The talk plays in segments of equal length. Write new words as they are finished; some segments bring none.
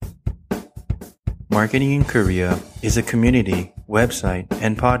Marketing in Korea is a community, website,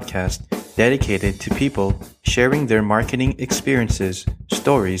 and podcast dedicated to people sharing their marketing experiences,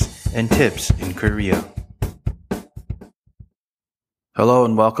 stories, and tips in Korea. Hello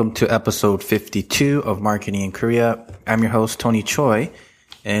and welcome to episode 52 of Marketing in Korea. I'm your host, Tony Choi,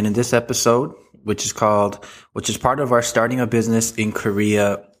 and in this episode, which is part of our Starting a Business in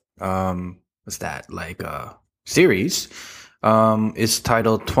Korea, series, is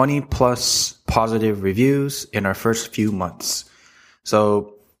titled 20 plus positive reviews in our first few months.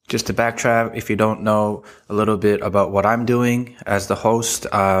 So just to backtrack, if you don't know a little bit about what I'm doing as the host,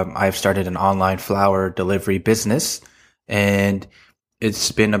 I've started an online flower delivery business, and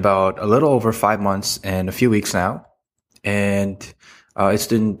it's been about a little over 5 months and a few weeks now. And it's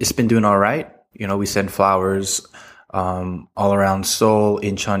been doing all right. You know, we send flowers all around Seoul,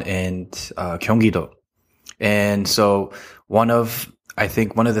 Incheon, and Gyeonggi-do. And so one of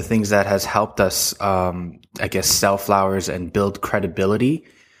the things that has helped us, sell flowers and build credibility,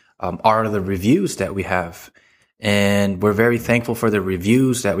 are the reviews that we have. And we're very thankful for the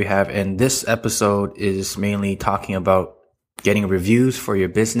reviews that we have. And this episode is mainly talking about getting reviews for your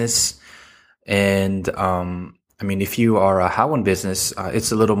business. And, if you are a Hagwon business,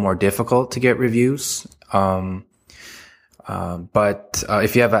 it's a little more difficult to get reviews. But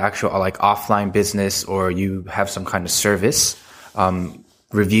if you have an actual offline business or you have some kind of service,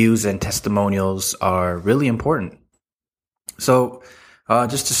 reviews and testimonials are really important. So,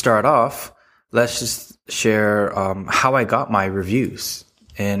 just to start off, let's just share, how I got my reviews.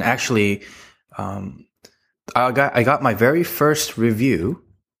 And actually, I got my very first review,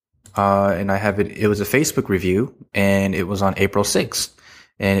 and I have it. It was a Facebook review, and it was on April 6th.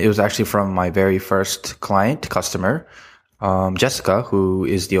 And it was actually from my very first customer, Jessica, who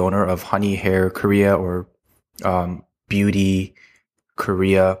is the owner of Honey Hair Korea or Beauty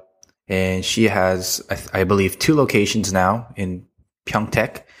Korea. And she has, I believe, 2 locations now in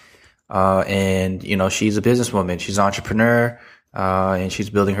Pyeongtaek. And, she's a businesswoman. She's an entrepreneur, and she's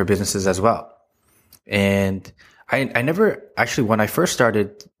building her businesses as well. And I never actually, when I first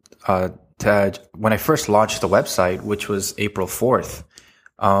launched the website, which was April 4th,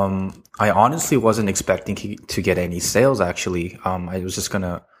 I honestly wasn't expecting to get any sales, actually. I was just going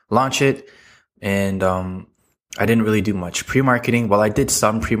to launch it, and I didn't really do much pre-marketing. Well, I did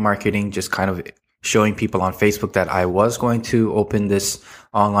some pre-marketing, just kind of showing people on Facebook that I was going to open this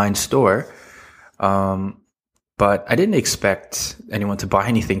online store. But I didn't expect anyone to buy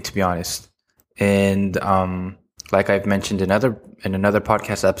anything, to be honest. And like I've mentioned in another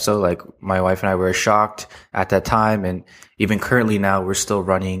podcast episode, like my wife and I were shocked at that time, and even currently now we're still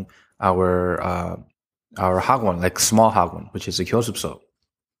running our Hagwon, like small Hagwon, which is a gyosupso.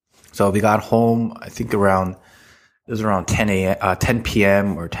 So we got home, I think it was around 10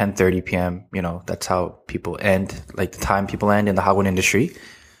 p.m. or 10:30 p.m. That's how people end, like the time people end in the Hagwon industry.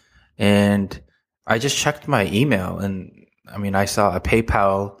 And I just checked my email, and I saw a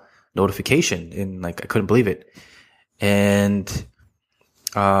PayPal notification, and I couldn't believe it. And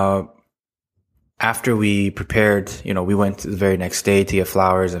after we prepared, we went the very next day to get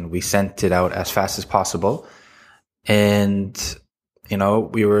flowers, and we sent it out as fast as possible. And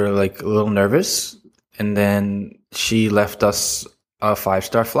we were a little nervous, and then she left us a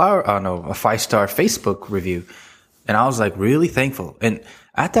 5-star a 5-star Facebook review, and I was really thankful. And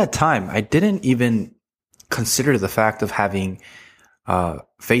at that time, I didn't even consider the fact of having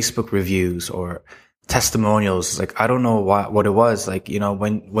Facebook reviews or testimonials. I don't know what it was.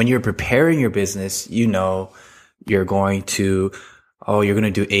 When you're preparing your business, you're going to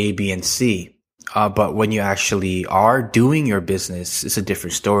do A, B, and C. But when you actually are doing your business, it's a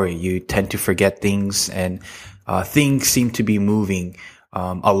different story. You tend to forget things, and things seem to be moving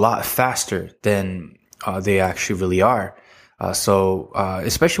a lot faster than they actually really are. So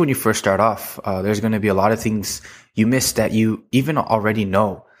especially when you first start off, there's going to be a lot of things you miss that you even already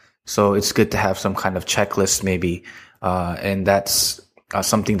know. So it's good to have some kind of checklist maybe. And that's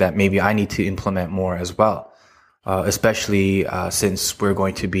something that maybe I need to implement more as well. Especially since we're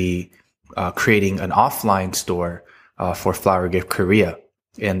going to be creating an offline store for Flower Gift Korea.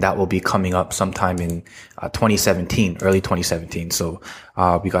 And that will be coming up sometime in early 2017. So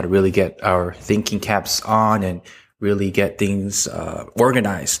we got to really get our thinking caps on and really get things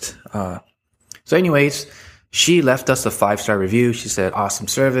organized. So anyways, she left us a 5-star review. She said, "Awesome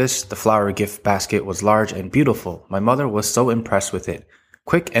service. The flower gift basket was large and beautiful. My mother was so impressed with it.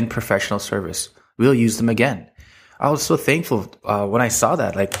 Quick and professional service. We'll use them again." I was so thankful when I saw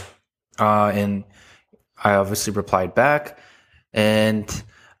that. And I obviously replied back. And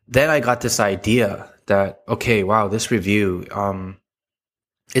then I got this idea that, okay, wow, this review,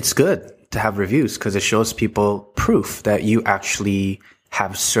 it's good. to have reviews because it shows people proof that you actually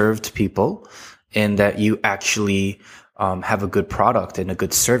have served people and that you actually have a good product and a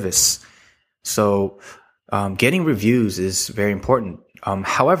good service. So getting reviews is very important.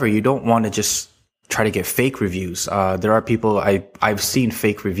 However, you don't want to just try to get fake reviews. There are people, I've seen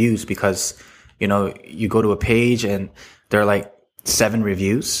fake reviews because, you go to a page and there are like 7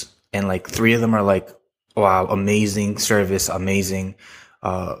 reviews and like 3 of them are like, wow, amazing service, amazing.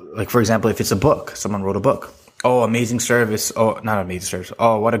 Like for example, if it's a book, someone wrote a book. Oh, amazing service. Oh, not amazing service.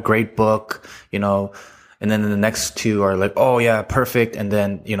 Oh, what a great book, And then the next 2 are like, oh yeah, perfect. And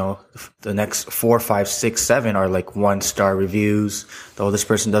then, the next 4, 5, 6, 7 are like 1-star reviews. Oh, this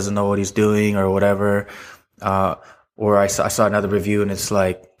person doesn't know what he's doing or whatever. Or I saw another review and it's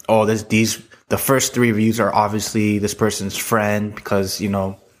like, oh, the first 3 reviews are obviously this person's friend because,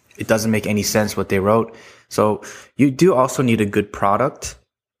 it doesn't make any sense what they wrote. So you do also need a good product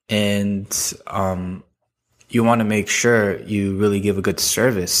and, you want to make sure you really give a good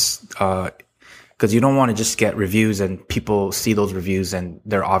service, because you don't want to just get reviews and people see those reviews and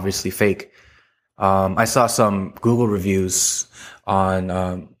they're obviously fake. I saw some Google reviews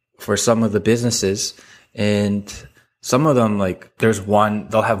for some of the businesses, and some of them, like,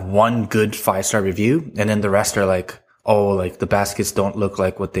 they'll have one good 5-star review, and then the rest are like, oh, like the baskets don't look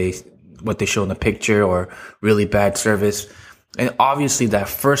like what they show in the picture, or really bad service. And obviously that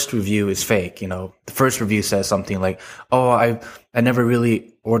first review is fake. The first review says something like, oh, I never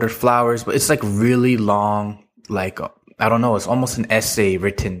really ordered flowers, but it's like really long, like, I don't know, it's almost an essay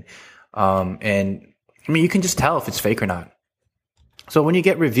written. And I mean, you can just tell if it's fake or not. So when you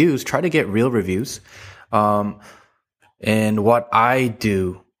get reviews, try to get real reviews. And what I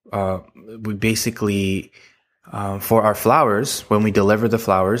do, we basically, for our flowers, when we deliver the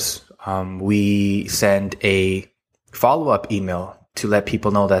flowers, we send a follow-up email to let people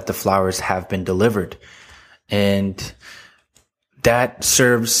know that the flowers have been delivered. And that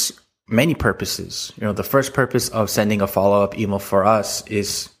serves many purposes. The first purpose of sending a follow-up email for us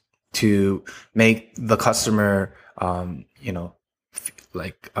is to make the customer,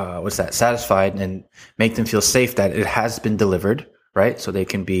 satisfied and make them feel safe that it has been delivered, right? So they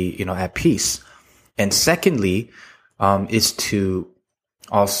can be, at peace. And secondly, is to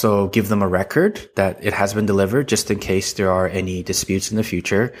also give them a record that it has been delivered just in case there are any disputes in the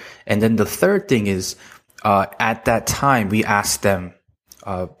future. And then the third thing is, at that time, we ask them,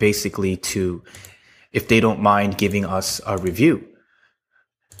 basically if they don't mind giving us a review.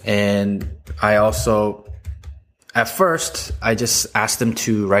 And at first, I just asked them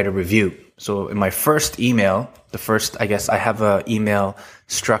to write a review. So in my first email, I have a email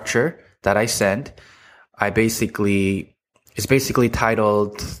structure that I send. It's basically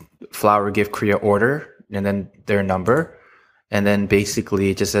titled Flower Gift Korea Order and then their number. And then basically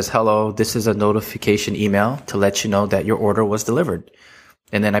it just says, hello, this is a notification email to let you know that your order was delivered.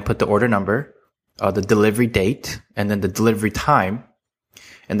 And then I put the order number, the delivery date, and then the delivery time.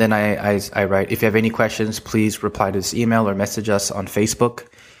 And then I write, if you have any questions, please reply to this email or message us on Facebook.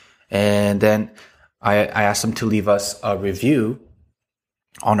 And then I ask them to leave us a review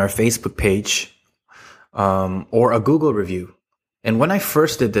on our Facebook page, or a Google review. And when I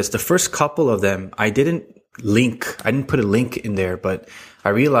first did this, the first couple of them, I didn't put a link in there, but I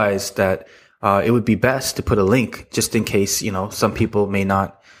realized that it would be best to put a link just in case, some people may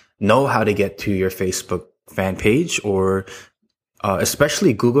not know how to get to your Facebook fan page, or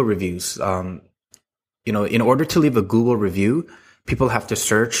especially Google reviews. In order to leave a Google review, people have to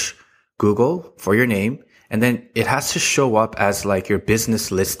search Google for your name, and then it has to show up as like your business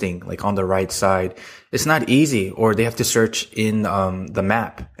listing, like on the right side. It's not easy, or they have to search in the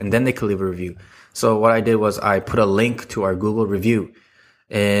map, and then they can leave a review. So what I did was I put a link to our Google review.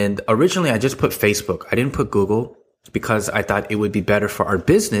 And originally I just put Facebook. I didn't put Google because I thought it would be better for our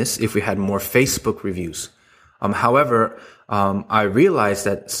business if we had more Facebook reviews. However, I realized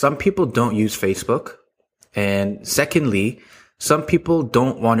that some people don't use Facebook. And secondly, some people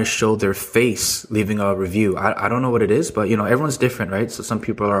don't want to show their face leaving a review. I don't know what it is, but everyone's different, right? So some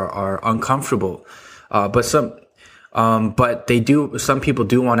people are uncomfortable. But some people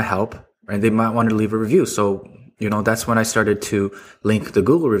do want to help, and they might want to leave a review. So, that's when I started to link the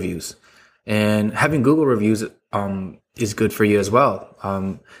Google reviews. And having Google reviews is good for you as well.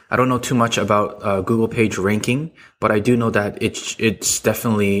 I don't know too much about Google page ranking, but I do know that it's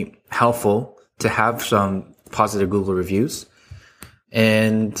definitely helpful to have some positive Google reviews.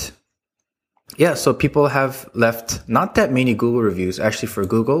 And yeah, so people have left not that many Google reviews. Actually, for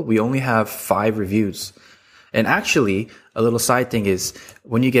Google, we only have 5 reviews. And actually, a little side thing is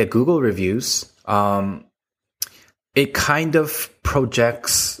when you get Google reviews, it kind of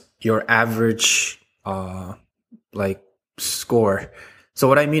projects your average, like score. So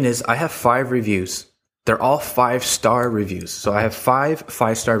what I mean is I have 5 reviews. They're all 5-star reviews. So I have 5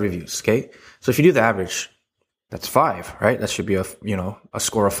 5-star reviews. Okay. So if you do the average, that's 5, right? That should be a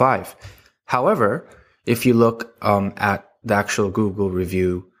score of 5. However, if you look, at the actual Google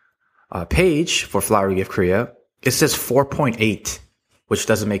review, page for Flower Gift Korea, it says 4.8, which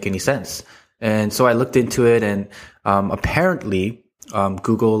doesn't make any sense. And so I looked into it, and apparently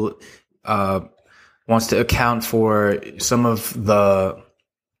Google wants to account for some of the,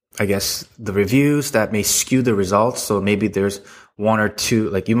 I guess, the reviews that may skew the results. So maybe there's 1 or 2,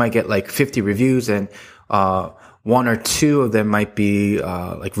 like you might get like 50 reviews, and 1 or 2 of them might be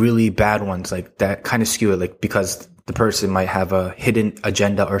like really bad ones, like that kind of skew it, like because the person might have a hidden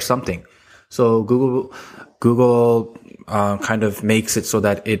agenda or something. So Google kind of makes it so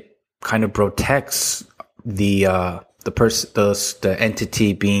that it kind of protects the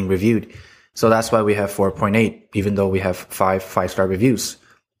entity being reviewed. So that's why we have 4.8, even though we have 5 5-star reviews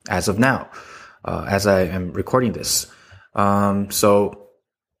as of now, as I am recording this. So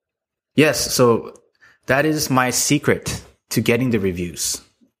yes, so that is my secret to getting the reviews.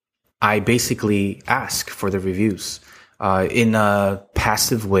 I basically ask for the reviews in a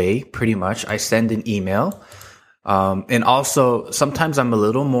passive way, pretty much. I send an email. And also sometimes I'm a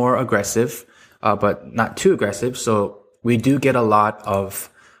little more aggressive, but not too aggressive. So we do get a lot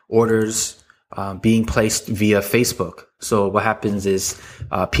of orders being placed via Facebook. So what happens is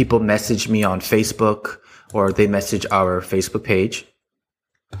people message me on Facebook, or they message our Facebook page,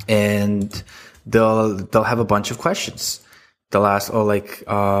 and they'll have a bunch of questions. They'll ask,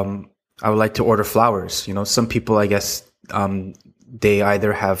 I would like to order flowers. Some people, I guess, they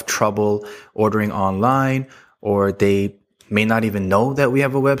either have trouble ordering online, or they may not even know that we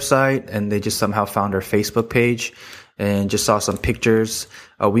have a website, and they just somehow found our Facebook page and just saw some pictures.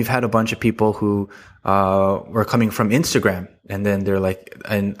 We've had a bunch of people who were coming from Instagram, and then they're like,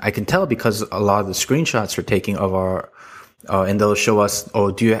 and I can tell because a lot of the screenshots we're taking of our, and they'll show us,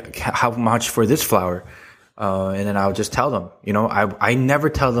 how much for this flower? And then I'll just tell them, I never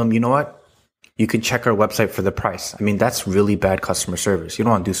tell them, you know what? You can check our website for the price. I mean, that's really bad customer service. You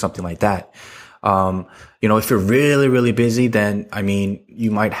don't want to do something like that. If you're really, really busy, then, I mean,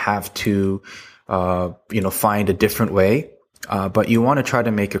 you might have to, find a different way. But you want to try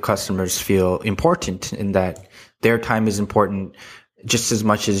to make your customers feel important, in that their time is important just as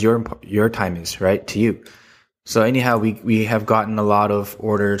much as your time is, right, to you. So anyhow, we have gotten a lot of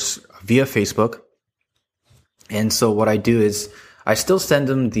orders via Facebook. And so what I do is I still send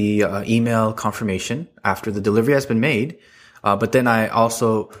them the email confirmation after the delivery has been made. But then I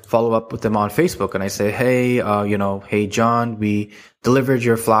also follow up with them on Facebook, and I say, hey, hey, John, we delivered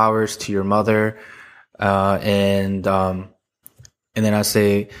your flowers to your mother. And then I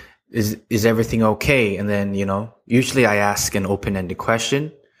say, is everything okay? And then, usually I ask an open-ended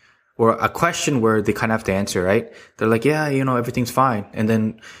question, or a question where they kind of have to answer, right? They're like, yeah, everything's fine. And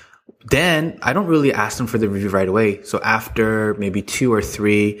then I don't really ask them for the review right away. So after maybe 2 or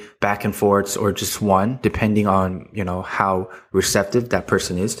 3 back and forths, or just 1, depending on, how receptive that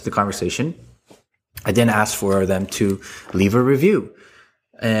person is to the conversation, I then ask for them to leave a review.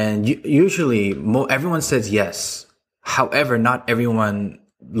 And usually everyone says yes. However, not everyone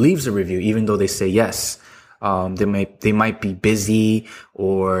leaves a review, even though they say yes. They might be busy,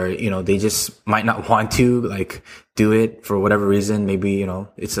 or, they just might not want to do it for whatever reason. Maybe,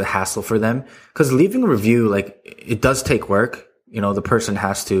 it's a hassle for them, because leaving a review, it does take work. The person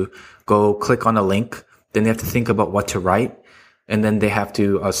has to go click on a link, then they have to think about what to write, and then they have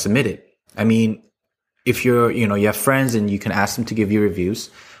to submit it. I mean, if you have friends and you can ask them to give you reviews,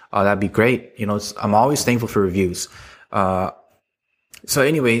 that'd be great. I'm always thankful for reviews. So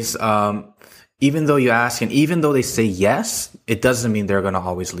anyways, even though you ask, and even though they say yes, it doesn't mean they're going to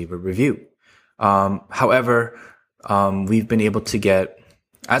always leave a review. However, we've been able to get,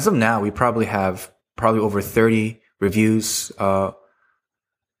 as of now, we probably have over 30 reviews,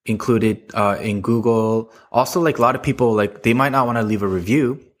 included, in Google. Also, a lot of people, they might not want to leave a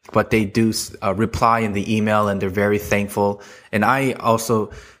review, but they do, reply in the email, and they're very thankful. And I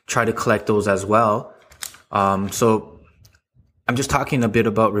also try to collect those as well. So I'm just talking a bit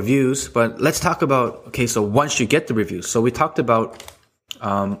about reviews, but let's talk about, so once you get the reviews. So we talked about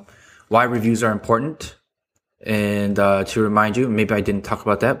why reviews are important. And to remind you, maybe I didn't talk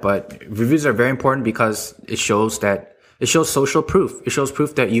about that, but reviews are very important because it shows social proof. It shows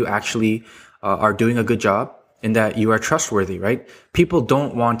proof that you actually are doing a good job, and that you are trustworthy, right? People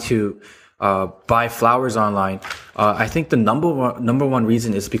don't want to buy flowers online. I think the number one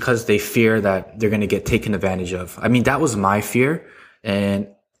reason is because they fear that they're going to get taken advantage of. I mean, that was my fear. And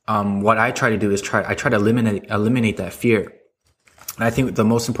what I try to do is I try to eliminate that fear. And I think the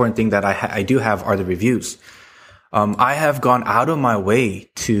most important thing that I do have are the reviews. I have gone out of my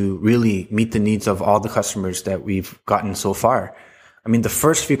way to really meet the needs of all the customers that we've gotten so far. I mean, the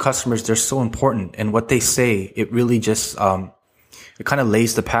first few customers, they're so important, and what they say, it really just, it kind of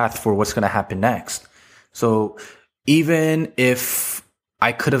lays the path for what's going to happen next. So even if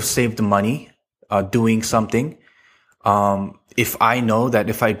I could have saved the money, doing something, if I know that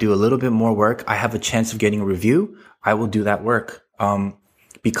if I do a little bit more work, I have a chance of getting a review, I will do that work.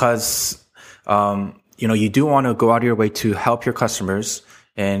 Because, you do want to go out of your way to help your customers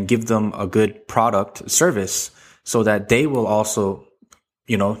and give them a good product service so that they will also,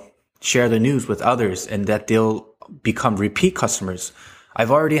 share the news with others and that they'll become repeat customers. I've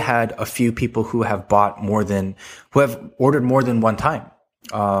already had a few people who have ordered more than one time.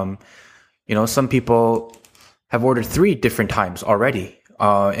 Some people have ordered 3 different times already.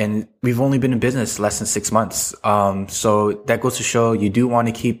 And we've only been in business less than 6 months. So that goes to show you do want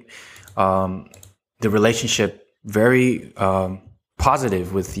to keep, the relationship very,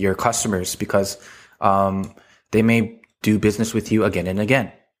 positive with your customers because, they may do business with you again and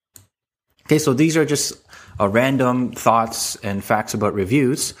again. Okay. So these are just random thoughts and facts about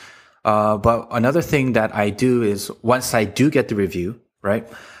reviews. But another thing that I do is once I do get the review, right?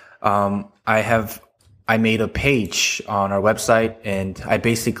 I made a page on our website and I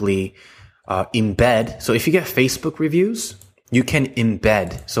basically embed. So if you get Facebook reviews, you can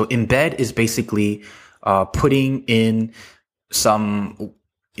embed. So embed is basically putting in some,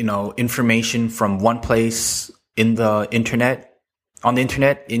 information from one place in the internet,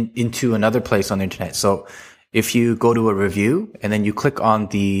 into another place on the internet. So if you go to a review and then you click on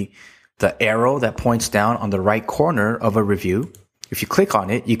the arrow that points down on the right corner of a review, if you click on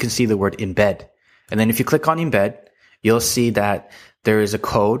it, you can see the word embed. And then if you click on embed, you'll see that there is a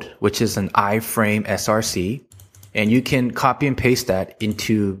code, which is an iframe SRC, and you can copy and paste that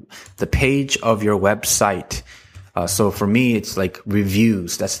into the page of your website. So for me, it's like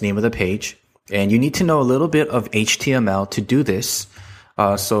reviews. That's the name of the page. And you need to know a little bit of HTML to do this.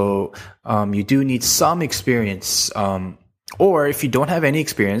 So you do need some experience. Or if you don't have any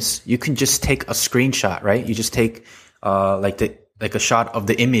experience, you can just take a screenshot, right? You just take like a shot of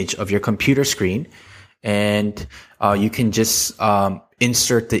the image of your computer screen, and you can just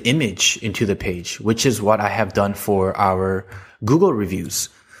insert the image into the page, which is what I have done for our Google reviews,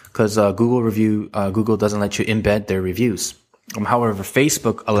 because Google doesn't let you embed their reviews. However,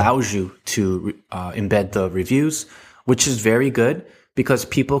 Facebook allows you to embed the reviews, which is very good because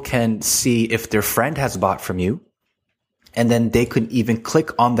people can see if their friend has bought from you, and then they could even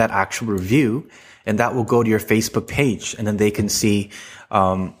click on that actual review, and that will go to your Facebook page, and then they can see,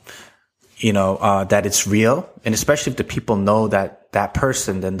 that it's real. And especially if the people know that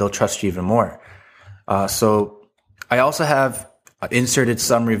person, then they'll trust you even more. So I also have inserted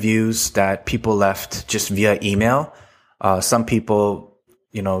some reviews that people left just via email. Some people,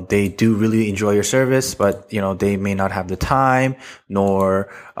 they do really enjoy your service, but, they may not have the time nor,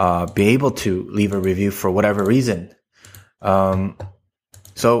 be able to leave a review for whatever reason.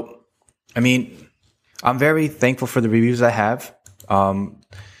 So, I mean, I'm very thankful for the reviews I have.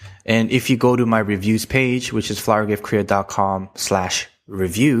 And if you go to my reviews page, which is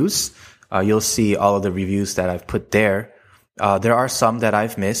flowergiftkorea.com/reviews, you'll see all of the reviews that I've put there. There are some that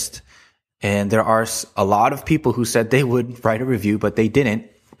I've missed, and there are a lot of people who said they would write a review, but they didn't.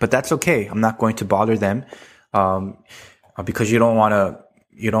 But that's okay. I'm not going to bother them, because you don't want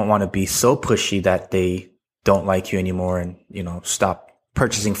to be so pushy that they don't like you anymore and, stop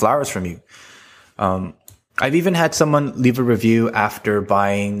purchasing flowers from you. I've even had someone leave a review after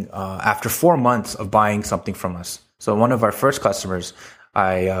buying, after 4 months of buying something from us. So one of our first customers,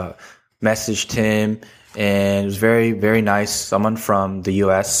 I messaged him, and it was very, very nice. Someone from the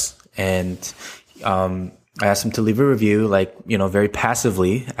US, and I asked him to leave a review, very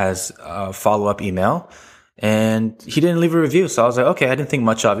passively as a follow-up email. And he didn't leave a review. So I was like, okay, I didn't think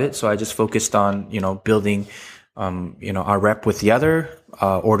much of it. So I just focused on, building, our rep with the other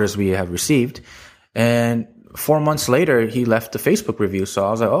orders we have received. And 4 months later, he left the Facebook review. So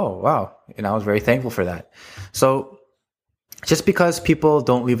I was like, oh, wow. And I was very thankful for that. So just because people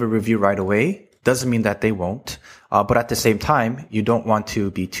don't leave a review right away doesn't mean that they won't. But at the same time, you don't want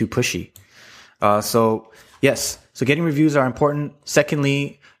to be too pushy. So yes, so getting reviews are important.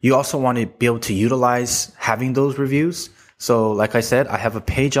 Secondly, you also want to be able to utilize having those reviews. So like I said, I have a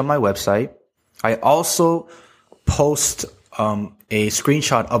page on my website. I also post a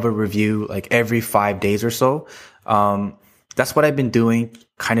screenshot of a review every 5 days or so. That's what I've been doing,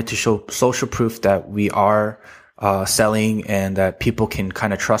 kind of to show social proof that we are selling and that people can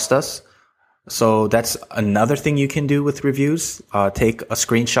kind of trust us. So that's another thing you can do with reviews. Take a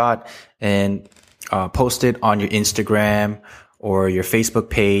screenshot and post it on your Instagram or your Facebook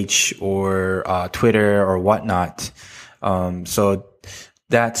page or Twitter or whatnot. So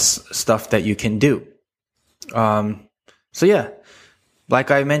that's stuff that you can do. So yeah,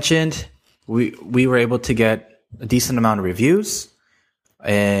 like I mentioned, we were able to get a decent amount of reviews.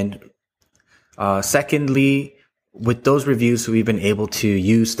 And secondly, with those reviews, we've been able to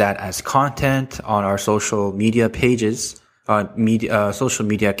use that as content on our social media pages, social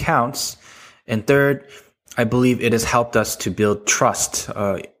media accounts. And third, I believe it has helped us to build trust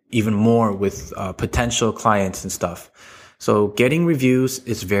even more with potential clients and stuff. So getting reviews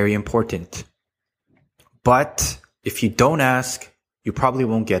is very important. But if you don't ask, you probably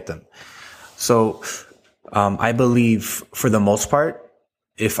won't get them. So I believe for the most part,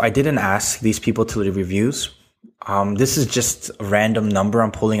 if I didn't ask these people to leave reviews, this is just a random number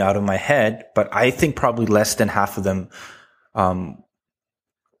I'm pulling out of my head, but I think probably less than half of them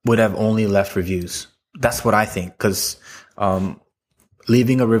would have only left reviews. That's what I think, because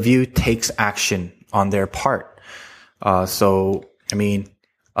leaving a review takes action on their part. So, I mean,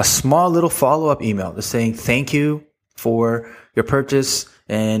 a small little follow-up email just saying thank you for your purchase,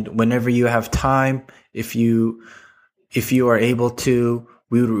 and whenever you have time, if you are able to,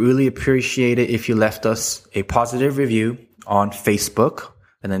 we would really appreciate it if you left us a positive review on Facebook,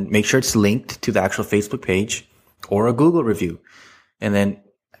 and then make sure it's linked to the actual Facebook page, or a Google review, and then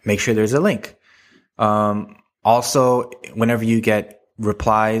make sure there's a link. Also, whenever you get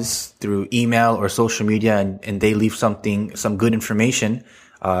replies through email or social media and they leave some good information,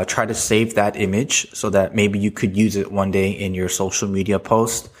 try to save that image so that maybe you could use it one day in your social media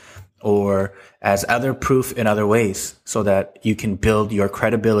post or as other proof in other ways, so that you can build your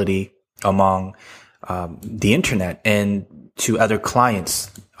credibility among the internet and to other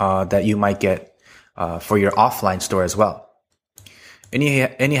clients that you might get for your offline store as well.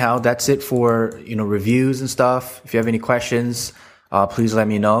 Anyhow, that's it for reviews and stuff. If you have any questions, please let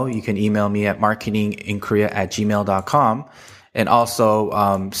me know. You can email me at marketinginkorea@gmail.com. And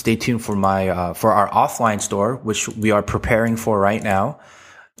also stay tuned for for our offline store, which we are preparing for right now.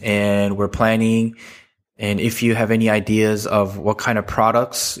 And we're planning. And if you have any ideas of what kind of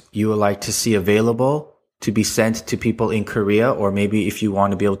products you would like to see available to be sent to people in Korea, or maybe if you want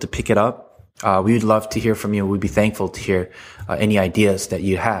to be able to pick it up, we would love to hear from you. We'd be thankful to hear any ideas that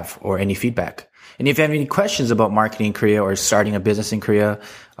you have or any feedback. And if you have any questions about marketing in Korea or starting a business in Korea,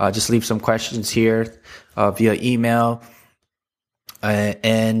 just leave some questions here via email.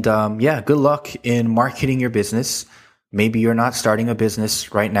 Good luck in marketing your business. Maybe you're not starting a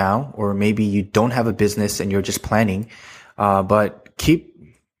business right now, or maybe you don't have a business and you're just planning. But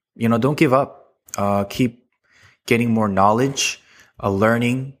don't give up. Keep getting more knowledge,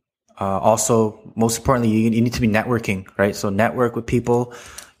 learning. Also, most importantly, you need to be networking, right? So network with people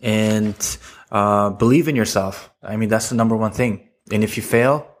and believe in yourself. I mean, that's the number one thing. And if you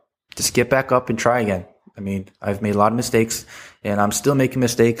fail, just get back up and try again. I mean, I've made a lot of mistakes and I'm still making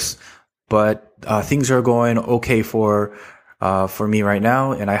mistakes, but things are going okay for me right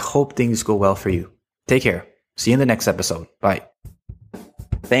now, and I hope things go well for you. Take care. See you in the next episode. Bye.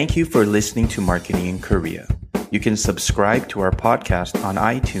 Thank you for listening to Marketing in Korea. You can subscribe to our podcast on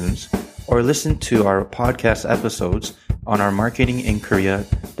iTunes or listen to our podcast episodes on our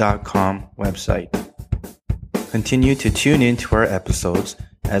marketinginkorea.com website. Continue to tune in to our episodes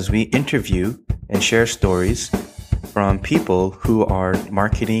as we interview and share stories from people who are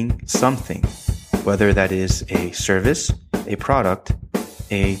marketing something, whether that is a service, a product,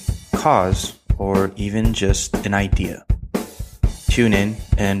 a cause, or even just an idea. Tune in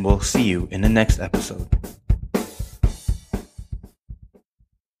and we'll see you in the next episode.